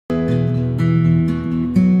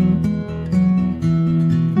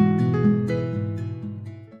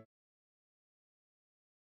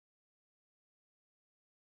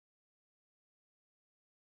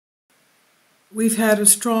we've had a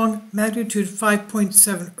strong magnitude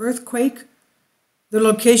 5.7 earthquake. The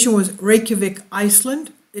location was Reykjavik,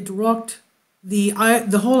 Iceland. It rocked the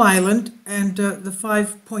whole island, and the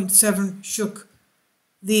 5.7 shook.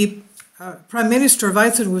 The Prime Minister of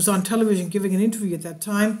Iceland was on television giving an interview at that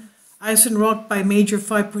time. Iceland rocked by a major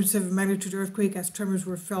 5.7 magnitude earthquake as tremors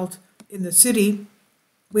were felt in the city.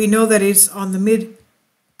 We know that it's on the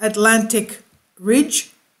Mid-Atlantic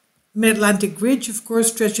Ridge. Mid-Atlantic Ridge, of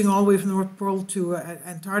course, stretching all the way from the North Pole to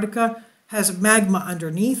Antarctica, has magma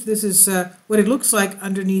underneath. This is what it looks like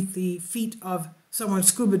underneath the feet of someone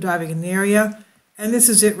scuba diving in the area. And this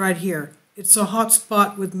is it right here. It's a hot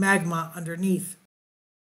spot with magma underneath.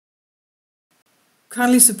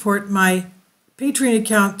 Kindly support my Patreon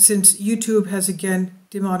account since YouTube has again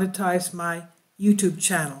demonetized my YouTube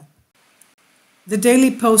channel. The daily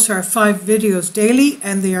posts are 5 videos daily,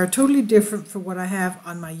 and they are totally different from what I have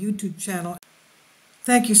on my YouTube channel.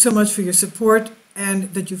 Thank you so much for your support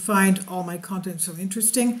and that you find all my content so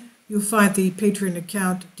interesting. You'll find the Patreon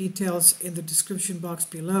account details in the description box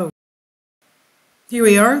below. Here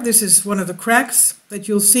we are. This is one of the cracks that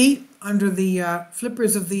you'll see under the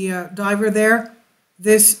flippers of the diver there.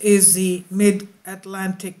 This is the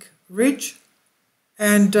Mid-Atlantic Ridge,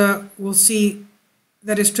 and we'll see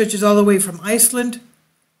that it stretches all the way from Iceland,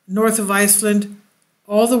 north of Iceland,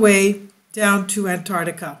 all the way down to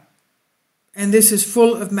Antarctica. And this is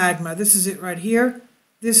full of magma. This is it right here.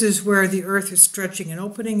 This is where the Earth is stretching and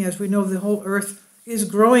opening. As we know, the whole Earth is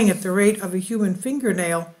growing at the rate of a human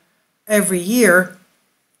fingernail every year.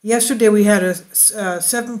 Yesterday we had a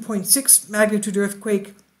 7.6 magnitude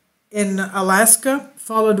earthquake in Alaska,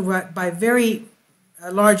 followed by very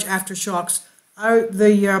large aftershocks.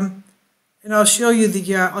 And I'll show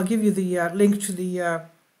you I'll give you the link to the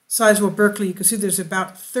Sizewell Berkeley. You can see there's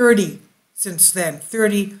about 30 since then.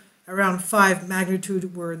 30 around 5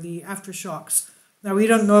 magnitude were the aftershocks. Now we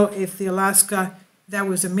don't know if the Alaska, that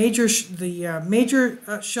was a major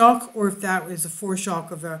shock, or if that was a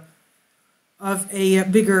foreshock of a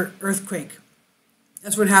bigger earthquake.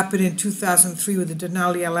 That's what happened in 2003 with the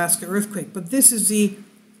Denali, Alaska earthquake. But this is the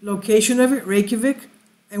location of it, Reykjavik,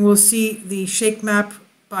 and we'll see the shake map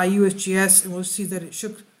by USGS, and we'll see that it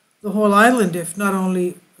shook the whole island, if not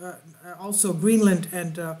only also Greenland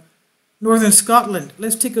and northern Scotland.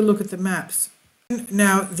 Let's take a look at the maps.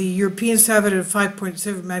 Now, the Europeans have it at a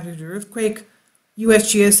 5.7 magnitude earthquake.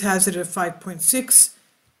 USGS has it at 5.6,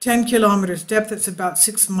 10 kilometers depth. That's about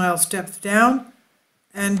 6 miles depth down.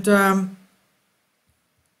 And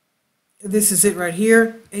this is it right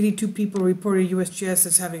here. 82 people reported USGS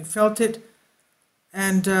as having felt it.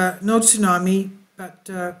 And no tsunami, but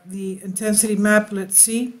the intensity map, let's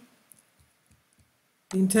see.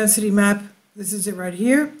 The intensity map, this is it right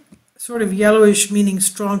here. Sort of yellowish, meaning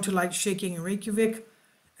strong to light shaking in Reykjavik,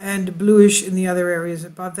 and bluish in the other areas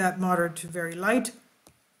above that, moderate to very light.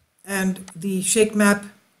 And the shake map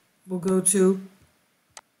will go to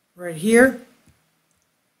right here.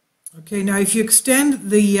 Okay, now if you extend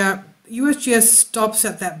the USGS stops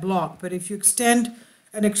at that block, but if you extend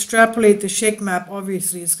and extrapolate the shake map,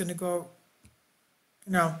 obviously it's going to go,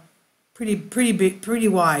 you know, pretty big, pretty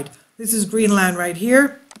wide. This is Greenland right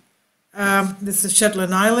here. This is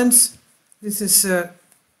Shetland Islands. This is the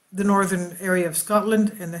northern area of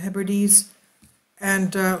Scotland and the Hebrides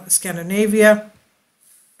and Scandinavia.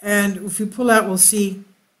 And if you pull out, we'll see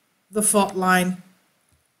the fault line.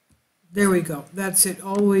 There we go. That's it,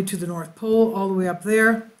 all the way to the North Pole, all the way up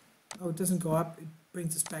there. Oh, it doesn't go up, it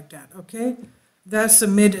brings us back down. Okay, that's the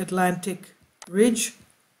Mid-Atlantic Ridge,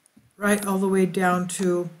 right all the way down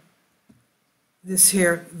to this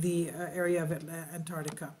here, the area of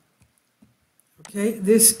Antarctica. Okay,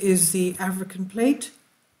 this is the African plate,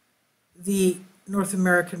 the North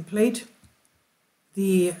American plate,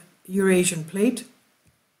 the Eurasian plate,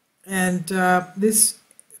 and this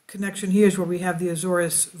connection here is where we have the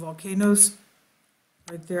Azores volcanoes.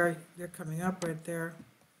 Right there, they're coming up right there.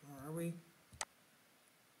 Where are we?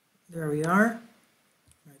 There we are,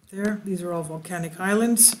 right there. These are all volcanic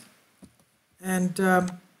islands, and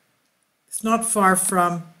it's not far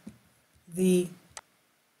from the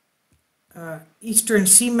eastern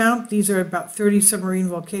seamount. These are about 30 submarine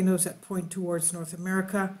volcanoes that point towards North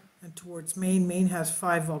America and towards Maine. Maine has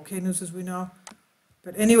 5 volcanoes, as we know.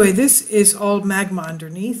 But anyway, this is all magma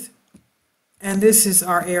underneath. And this is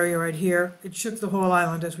our area right here. It shook the whole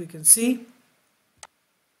island, as we can see.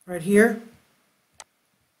 Right here.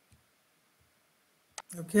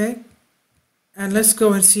 Okay. And let's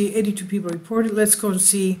go and see, 82 people reported. Let's go and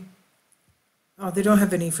see, oh, they don't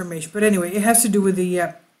have any information. But anyway, it has to do with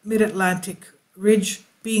the Mid-Atlantic Ridge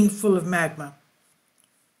being full of magma.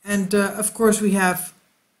 And of course we have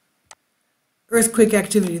earthquake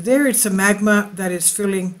activity there. It's the magma that is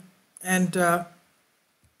filling and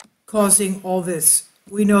causing all this.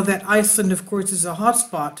 We know that Iceland, of course, is a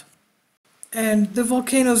hotspot. And the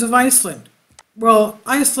volcanoes of Iceland. Well,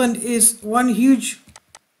 Iceland is one huge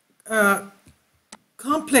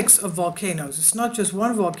complex of volcanoes. It's not just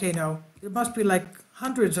one volcano. There must be like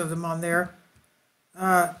hundreds of them on there.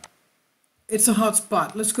 It's a hot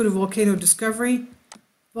spot. Let's go to volcano discovery.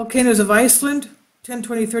 Volcanoes of Iceland, 10,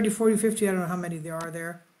 20, 30, 40, 50, I don't know how many there are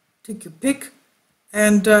there. Take your pick.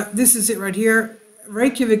 And this is it right here.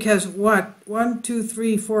 Reykjavik has what? 1, 2,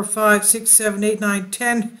 3, 4, 5, 6, 7, 8, 9,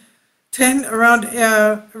 10. 10 around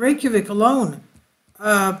Reykjavik alone.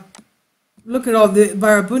 Look at all the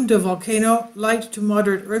Barabunda volcano, light to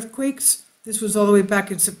moderate earthquakes. This was all the way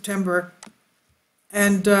back in September.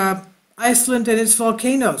 And Iceland and its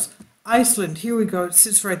volcanoes. Iceland, here we go, it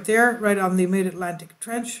sits right there, right on the mid-Atlantic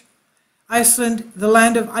trench. Iceland, the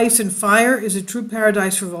land of ice and fire, is a true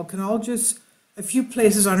paradise for volcanologists. A few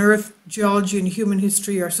places on Earth, geology and human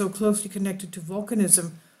history are so closely connected to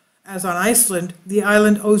volcanism as on Iceland. The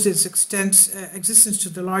island owes its existence to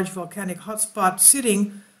the large volcanic hotspot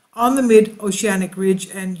sitting on the mid-oceanic ridge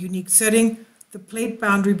and unique setting. The plate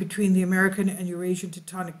boundary between the American and Eurasian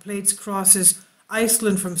tectonic plates crosses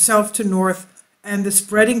Iceland from south to north, and the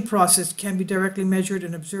spreading process can be directly measured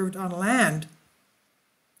and observed on land.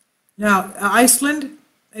 Now, Iceland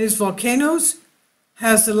and its volcanoes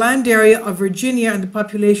has the land area of Virginia and the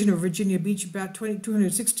population of Virginia Beach, about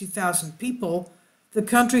 260,000 people. The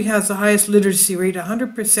country has the highest literacy rate,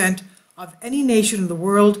 100% of any nation in the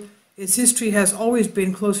world. Its history has always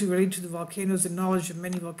been closely related to the volcanoes, and knowledge of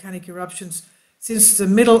many volcanic eruptions since the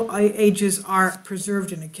Middle Ages are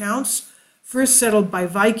preserved in accounts. First settled by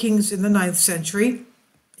Vikings in the 9th century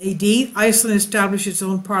AD, Iceland established its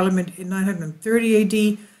own parliament in 930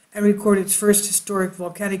 AD and recorded its first historic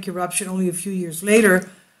volcanic eruption only a few years later.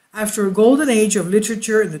 After a golden age of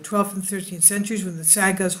literature in the 12th and 13th centuries when the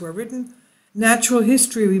sagas were written, natural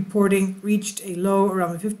history reporting reached a low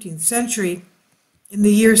around the 15th century. In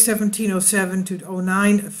the year 1707 to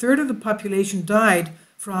 09, a third of the population died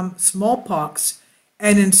from smallpox,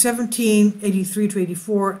 and in 1783 to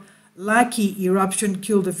 84, Laki eruption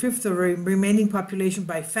killed a fifth of the remaining population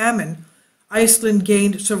by famine. Iceland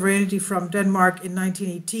gained sovereignty from Denmark in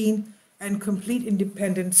 1918 and complete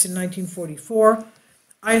independence in 1944.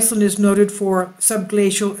 Iceland is noted for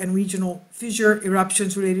subglacial and regional fissure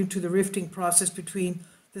eruptions relating to the rifting process between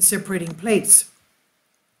the separating plates.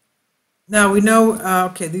 Now we know,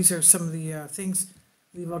 okay, these are some of the things,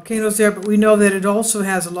 the volcanoes there, but we know that it also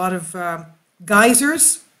has a lot of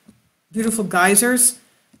geysers, beautiful geysers,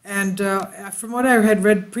 and from what I had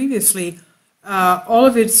read previously, all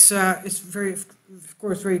of it's very, of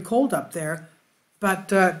course, very cold up there, but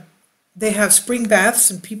they have spring baths,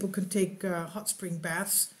 and people can take hot spring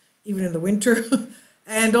baths even in the winter.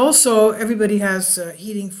 And also everybody has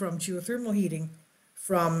heating from geothermal heating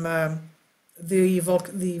from the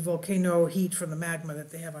volcano heat from the magma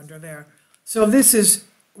that they have under there. So this is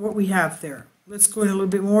what we have there. Let's go in a little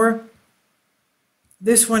bit more.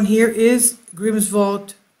 This one here is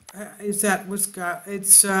Grimsvold. Is that what's got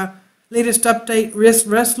its latest update?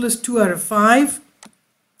 Restless 2 out of 5.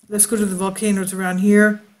 Let's go to the volcanoes around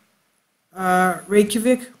here.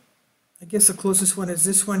 Reykjavik, I guess the closest one is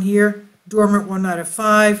this one here. Dormant 1 out of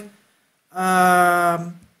 5.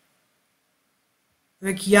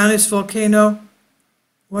 Reykjanes volcano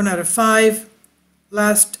 1 out of 5.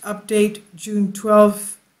 Last update June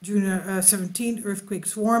 12th, June 17th, earthquake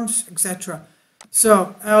swarms, etc.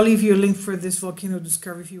 So I'll leave you a link for this volcano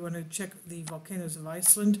discovery if you want to check the volcanoes of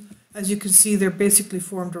Iceland. As you can see, they're basically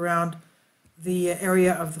formed around the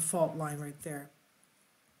area of the fault line right there.